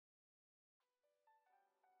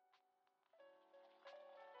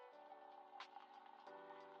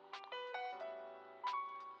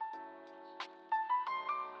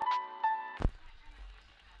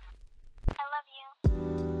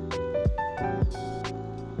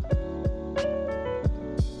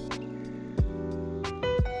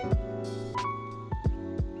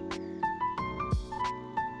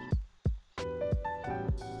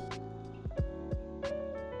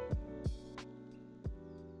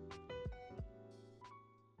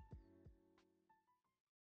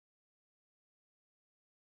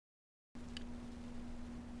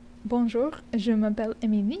Bonjour, je m'appelle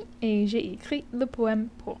Émilie et j'ai écrit le poème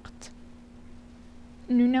Porte.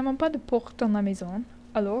 Nous n'avons pas de porte dans la maison,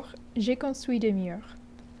 alors j'ai construit des murs.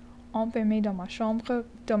 Enfermé dans ma chambre,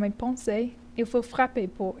 dans mes pensées, il faut frapper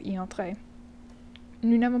pour y entrer.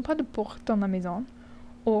 Nous n'avons pas de porte dans la maison,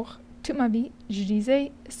 or, toute ma vie, je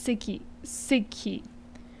disais c'est qui.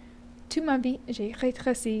 Toute ma vie, j'ai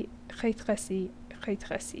rétréci,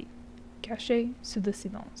 caché sous le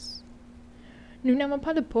silence. Nous n'avons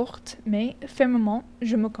pas de porte, mais fermement,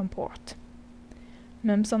 je me comporte.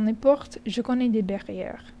 Même sans les portes, je connais des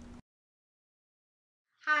barrières.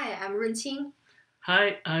 Hi, I'm Renqing.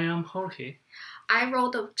 Hi, I am Jorge. I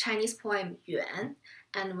wrote the Chinese poem Yuan,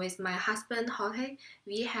 and with my husband Jorge,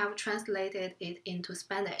 we have translated it into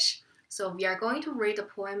Spanish. So we are going to read the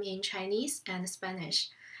poem in Chinese and Spanish.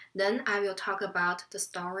 Then I will talk about the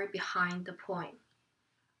story behind the poem.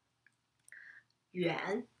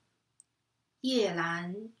 远，夜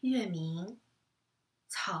阑月明，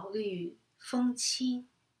草绿风轻，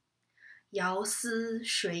遥思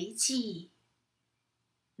谁寄？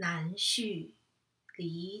难续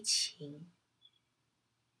离情。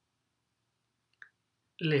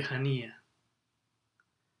 Lejanía.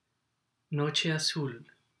 Noche azul,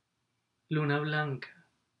 luna blanca,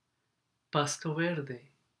 pasto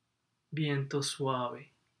verde, viento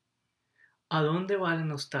suave. ¿A dónde va la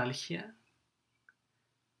nostalgia?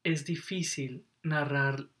 Es difícil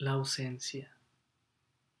narrar la ausencia.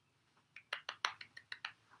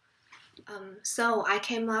 So I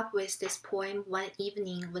came up with this poem one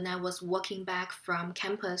evening when I was walking back from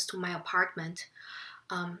campus to my apartment.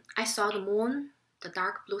 I saw the moon, the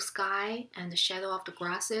dark blue sky, and the shadow of the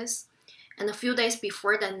grasses. And a few days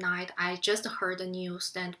before that night, I just heard the news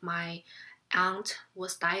that my aunt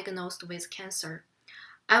was diagnosed with cancer.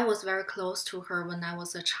 I was very close to her when I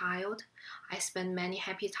was a child. I spent many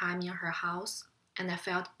happy times in her house, and I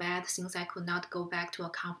felt bad since I could not go back to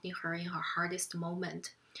accompany her in her hardest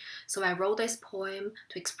moment. So I wrote this poem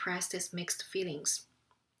to express these mixed feelings.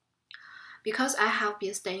 Because I have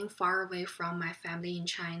been staying far away from my family in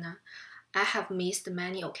China, I have missed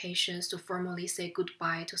many occasions to formally say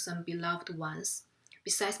goodbye to some beloved ones.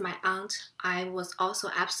 Besides my aunt, I was also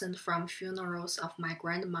absent from funerals of my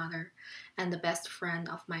grandmother and the best friend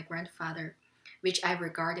of my grandfather, which I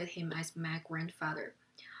regarded him as my grandfather.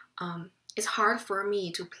 It's hard for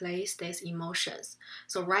me to place these emotions,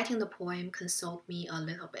 so writing the poem consoled me a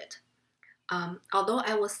little bit. Although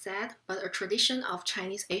I was sad, but a tradition of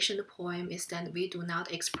Chinese ancient poem is that we do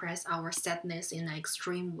not express our sadness in an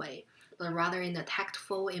extreme way, but rather in a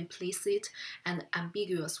tactful, implicit, and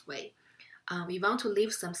ambiguous way. We want to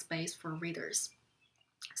leave some space for readers.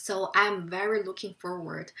 So I'm very looking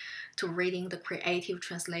forward to reading the creative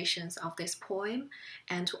translations of this poem,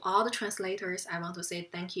 and to all the translators, I want to say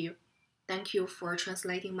thank you. Thank you for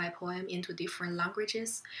translating my poem into different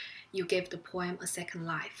languages. You gave the poem a second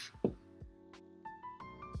life.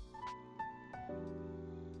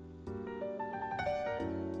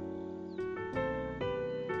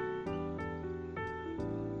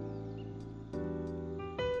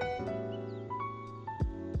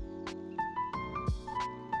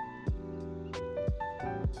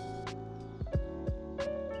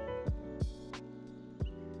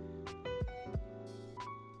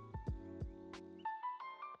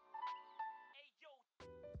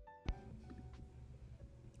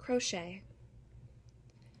 Crochet.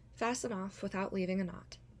 Fasten off without leaving a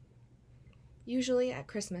knot. Usually at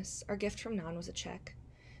Christmas, our gift from Nan was a check.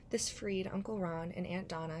 This freed Uncle Ron and Aunt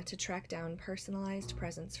Donna to track down personalized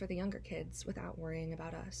presents for the younger kids without worrying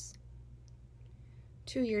about us.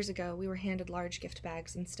 2 years ago, we were handed large gift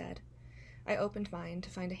bags instead. I opened mine to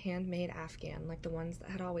find a handmade Afghan like the ones that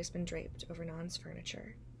had always been draped over Nan's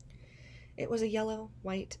furniture. It was a yellow,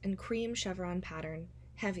 white, and cream chevron pattern,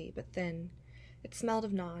 heavy but thin. It smelled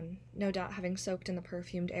of naan, no doubt having soaked in the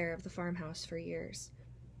perfumed air of the farmhouse for years.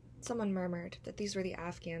 Someone murmured that these were the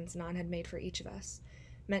Afghans Nan had made for each of us,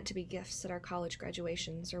 meant to be gifts at our college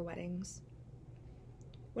graduations or weddings.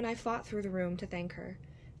 When I fought through the room to thank her,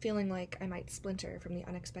 feeling like I might splinter from the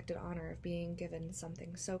unexpected honor of being given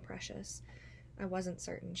something so precious, I wasn't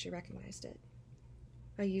certain she recognized it.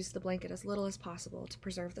 I used the blanket as little as possible to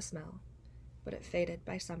preserve the smell, but it faded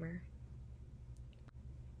by summer.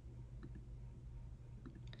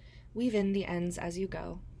 Weave in the ends as you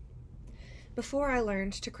go. Before I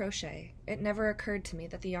learned to crochet, it never occurred to me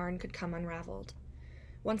that the yarn could come unraveled.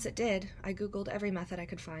 Once it did, I Googled every method I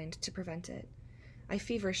could find to prevent it. I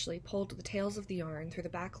feverishly pulled the tails of the yarn through the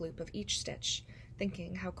back loop of each stitch,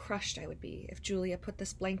 thinking how crushed I would be if Julia put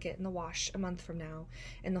this blanket in the wash a month from now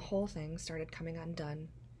and the whole thing started coming undone.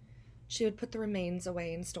 She would put the remains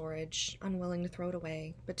away in storage, unwilling to throw it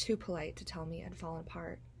away, but too polite to tell me it had fallen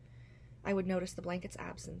apart. I would notice the blanket's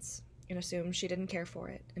absence, and assume she didn't care for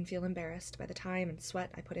it, and feel embarrassed by the time and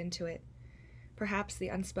sweat I put into it. Perhaps the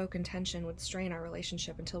unspoken tension would strain our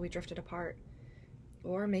relationship until we drifted apart.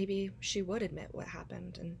 Or maybe she would admit what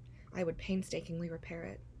happened, and I would painstakingly repair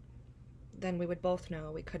it. Then we would both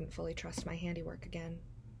know we couldn't fully trust my handiwork again.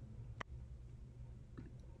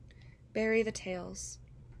 Bury the tails.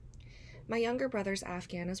 My younger brother's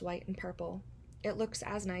Afghan is white and purple. It looks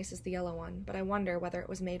as nice as the yellow one, but I wonder whether it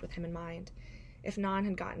was made with him in mind. If Nan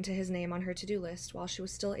had gotten to his name on her to-do list while she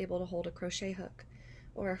was still able to hold a crochet hook,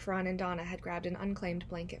 or if Ron and Donna had grabbed an unclaimed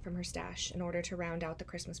blanket from her stash in order to round out the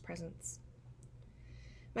Christmas presents.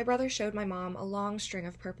 My brother showed my mom a long string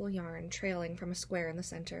of purple yarn trailing from a square in the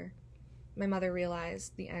center. My mother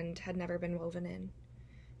realized the end had never been woven in.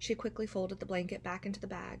 She quickly folded the blanket back into the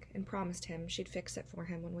bag and promised him she'd fix it for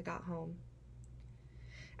him when we got home.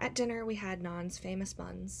 At dinner, we had Nan's famous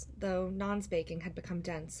buns, though Nan's baking had become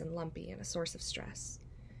dense and lumpy and a source of stress.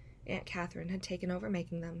 Aunt Catherine had taken over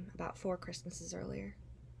making them about 4 Christmases earlier.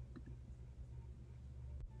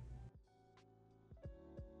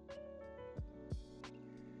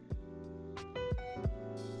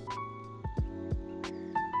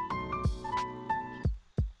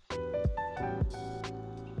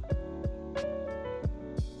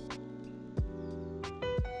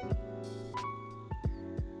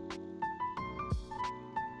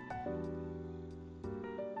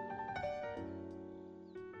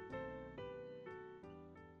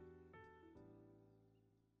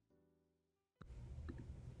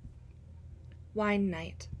 Wine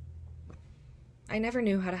night. I never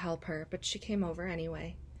knew how to help her, but she came over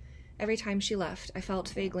anyway. Every time she left, I felt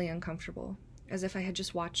vaguely uncomfortable, as if I had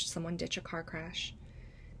just watched someone ditch a car crash.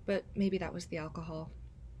 But maybe that was the alcohol.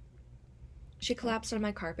 She collapsed on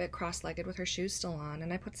my carpet, cross-legged with her shoes still on,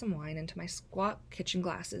 and I put some wine into my squat kitchen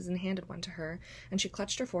glasses and handed one to her, and she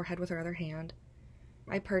clutched her forehead with her other hand.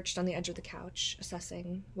 I perched on the edge of the couch,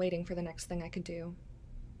 assessing, waiting for the next thing I could do.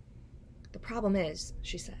 "The problem is,"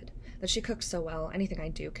 she said, "that she cooks so well, anything I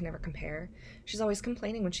do can never compare. She's always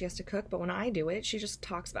complaining when she has to cook, but when I do it, she just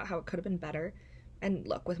talks about how it could have been better. And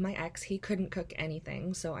look, with my ex, he couldn't cook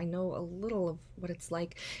anything, so I know a little of what it's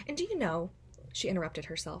like. And do you know," she interrupted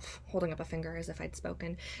herself, holding up a finger as if I'd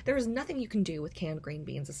spoken, "there is nothing you can do with canned green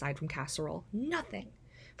beans aside from casserole. Nothing.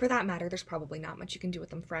 For that matter, there's probably not much you can do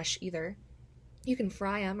with them fresh, either. You can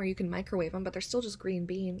fry them or you can microwave them, but they're still just green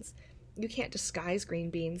beans. You can't disguise green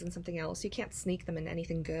beans in something else. You can't sneak them in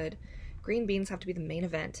anything good. Green beans have to be the main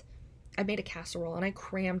event. I made a casserole, and I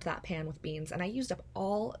crammed that pan with beans, and I used up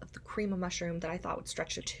all of the cream of mushroom that I thought would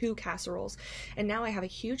stretch to 2 casseroles, and now I have a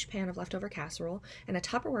huge pan of leftover casserole, and a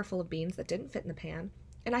Tupperware full of beans that didn't fit in the pan,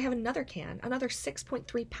 and I have another can, another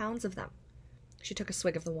 6.3 pounds of them." She took a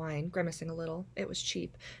swig of the wine, grimacing a little, it was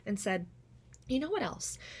cheap, and said, "You know what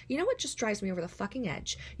else? You know what just drives me over the fucking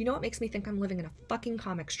edge? You know what makes me think I'm living in a fucking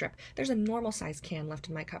comic strip? There's a normal-sized can left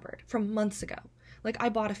in my cupboard, from months ago. Like, I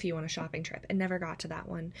bought a few on a shopping trip and never got to that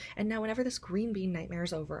one, and now whenever this green bean nightmare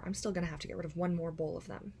is over, I'm still gonna have to get rid of one more bowl of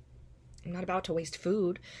them. I'm not about to waste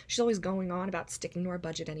food. She's always going on about sticking to our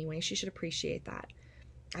budget anyway. She should appreciate that.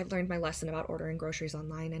 I've learned my lesson about ordering groceries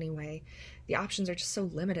online anyway. The options are just so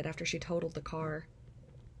limited after she totaled the car.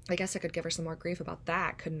 I guess I could give her some more grief about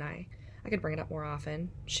that, couldn't I? I could bring it up more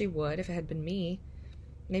often. She would, if it had been me.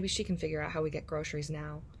 Maybe she can figure out how we get groceries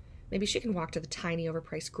now. Maybe she can walk to the tiny,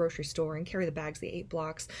 overpriced grocery store and carry the bags the 8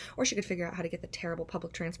 blocks, or she could figure out how to get the terrible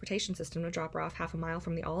public transportation system to drop her off half a mile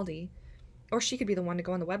from the Aldi. Or she could be the one to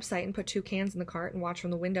go on the website and put 2 cans in the cart and watch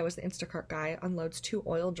from the window as the Instacart guy unloads 2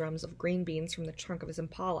 oil drums of green beans from the trunk of his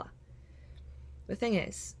Impala. "The thing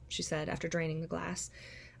is," she said after draining the glass,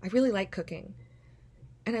 "I really like cooking.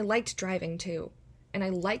 And I liked driving, too. And I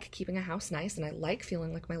like keeping a house nice, and I like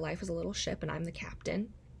feeling like my life is a little ship and I'm the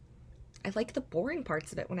captain. I like the boring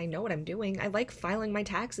parts of it when I know what I'm doing. I like filing my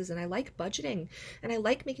taxes, and I like budgeting, and I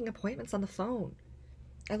like making appointments on the phone.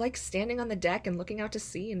 I like standing on the deck and looking out to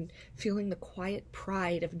sea and feeling the quiet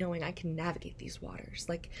pride of knowing I can navigate these waters.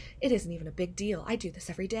 Like, it isn't even a big deal. I do this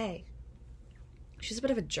every day." "She's a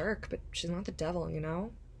bit of a jerk, but she's not the devil, you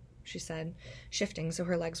know," she said, shifting so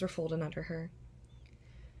her legs were folded under her.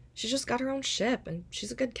 "She's just got her own ship, and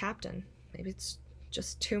she's a good captain. Maybe it's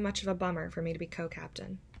just too much of a bummer for me to be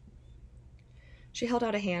co-captain." She held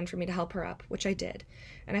out a hand for me to help her up, which I did,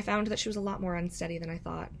 and I found that she was a lot more unsteady than I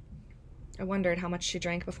thought. I wondered how much she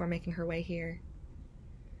drank before making her way here.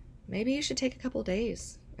 "Maybe you should take a couple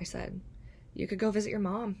days," I said. "You could go visit your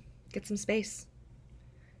mom, get some space."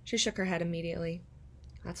 She shook her head immediately.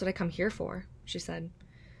 "That's what I come here for," she said.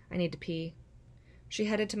 "I need to pee." She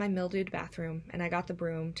headed to my mildewed bathroom, and I got the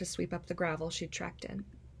broom to sweep up the gravel she'd tracked in.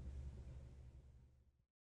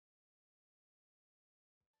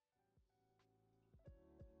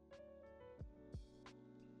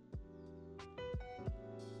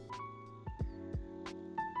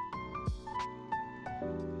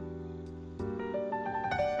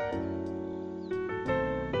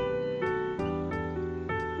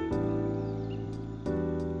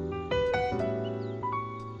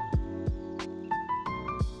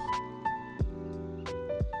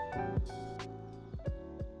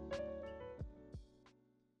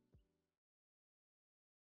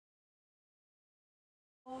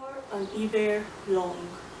 Un hiver long.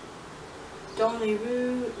 Dans les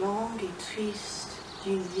rues longues et tristes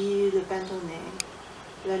d'une ville abandonnée,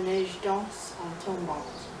 la neige danse en tombant.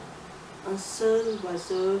 Un seul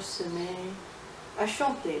oiseau se met à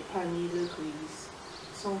chanter parmi le grise.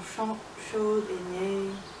 Son chant chaud est né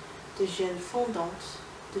de gel fondante,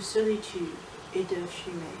 de solitude et de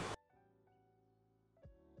fumée.